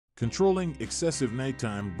Controlling excessive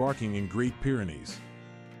nighttime barking in Great Pyrenees.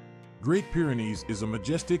 Great Pyrenees is a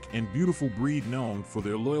majestic and beautiful breed known for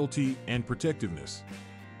their loyalty and protectiveness.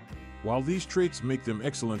 While these traits make them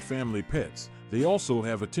excellent family pets, they also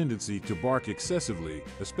have a tendency to bark excessively,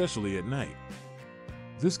 especially at night.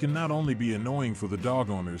 This can not only be annoying for the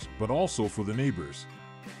dog owners, but also for the neighbors.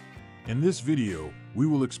 In this video, we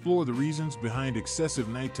will explore the reasons behind excessive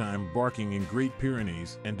nighttime barking in Great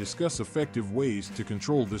Pyrenees and discuss effective ways to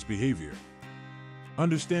control this behavior.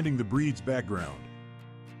 Understanding the breed's background.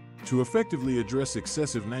 To effectively address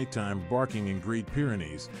excessive nighttime barking in Great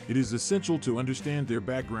Pyrenees, it is essential to understand their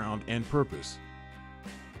background and purpose.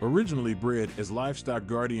 Originally bred as livestock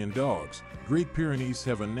guardian dogs, Great Pyrenees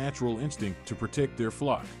have a natural instinct to protect their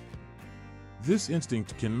flock. This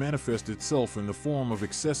instinct can manifest itself in the form of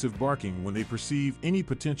excessive barking when they perceive any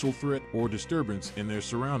potential threat or disturbance in their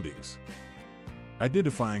surroundings.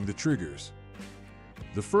 Identifying the triggers.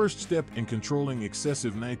 The first step in controlling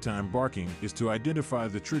excessive nighttime barking is to identify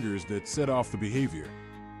the triggers that set off the behavior.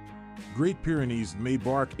 Great Pyrenees may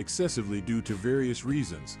bark excessively due to various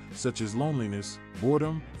reasons, such as loneliness,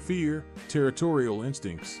 boredom, fear, territorial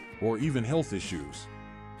instincts, or even health issues.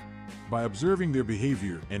 By observing their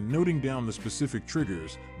behavior and noting down the specific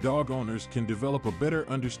triggers, dog owners can develop a better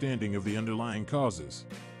understanding of the underlying causes.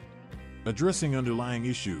 Addressing underlying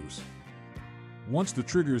issues. Once the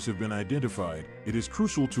triggers have been identified, it is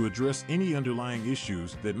crucial to address any underlying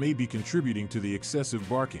issues that may be contributing to the excessive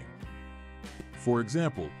barking. For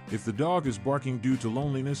example, if the dog is barking due to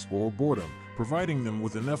loneliness or boredom, providing them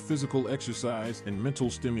with enough physical exercise and mental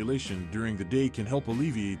stimulation during the day can help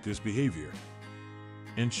alleviate this behavior.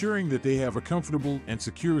 Ensuring that they have a comfortable and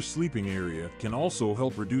secure sleeping area can also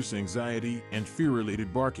help reduce anxiety and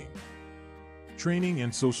fear-related barking. Training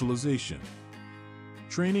and socialization.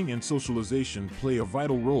 Training and socialization play a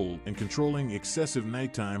vital role in controlling excessive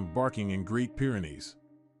nighttime barking in Great Pyrenees.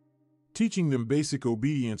 Teaching them basic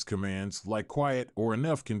obedience commands like quiet or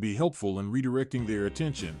enough can be helpful in redirecting their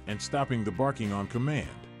attention and stopping the barking on command.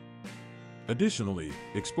 Additionally,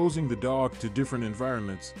 exposing the dog to different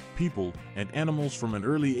environments, people, and animals from an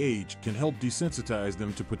early age can help desensitize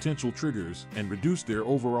them to potential triggers and reduce their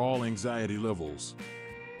overall anxiety levels.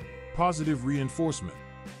 Positive reinforcement.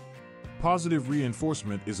 Positive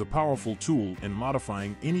reinforcement is a powerful tool in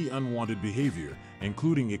modifying any unwanted behavior,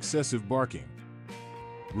 including excessive barking.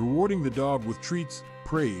 Rewarding the dog with treats,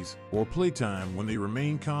 praise, or playtime when they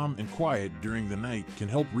remain calm and quiet during the night can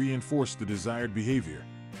help reinforce the desired behavior.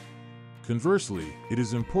 Conversely, it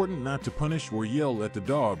is important not to punish or yell at the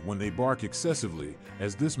dog when they bark excessively,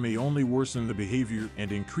 as this may only worsen the behavior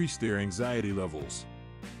and increase their anxiety levels.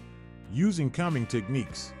 Using calming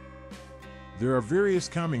techniques. There are various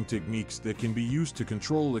calming techniques that can be used to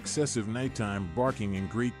control excessive nighttime barking in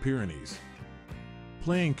Great Pyrenees.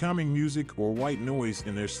 Playing calming music or white noise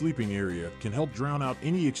in their sleeping area can help drown out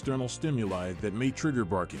any external stimuli that may trigger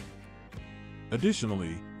barking.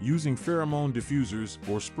 Additionally, using pheromone diffusers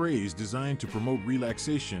or sprays designed to promote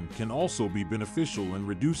relaxation can also be beneficial in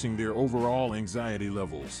reducing their overall anxiety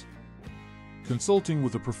levels. Consulting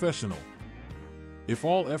with a professional. If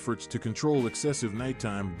all efforts to control excessive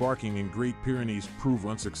nighttime barking in Great Pyrenees prove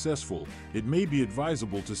unsuccessful, it may be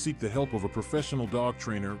advisable to seek the help of a professional dog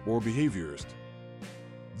trainer or behaviorist.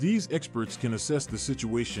 These experts can assess the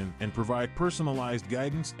situation and provide personalized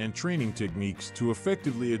guidance and training techniques to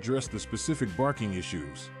effectively address the specific barking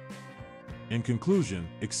issues. In conclusion,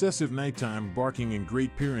 excessive nighttime barking in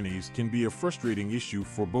Great Pyrenees can be a frustrating issue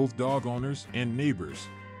for both dog owners and neighbors.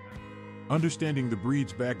 Understanding the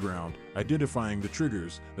breed's background, identifying the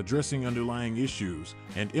triggers, addressing underlying issues,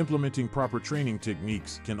 and implementing proper training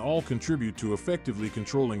techniques can all contribute to effectively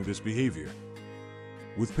controlling this behavior.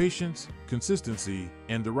 With patience, consistency,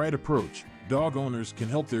 and the right approach, dog owners can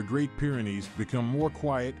help their Great Pyrenees become more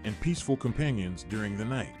quiet and peaceful companions during the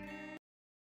night.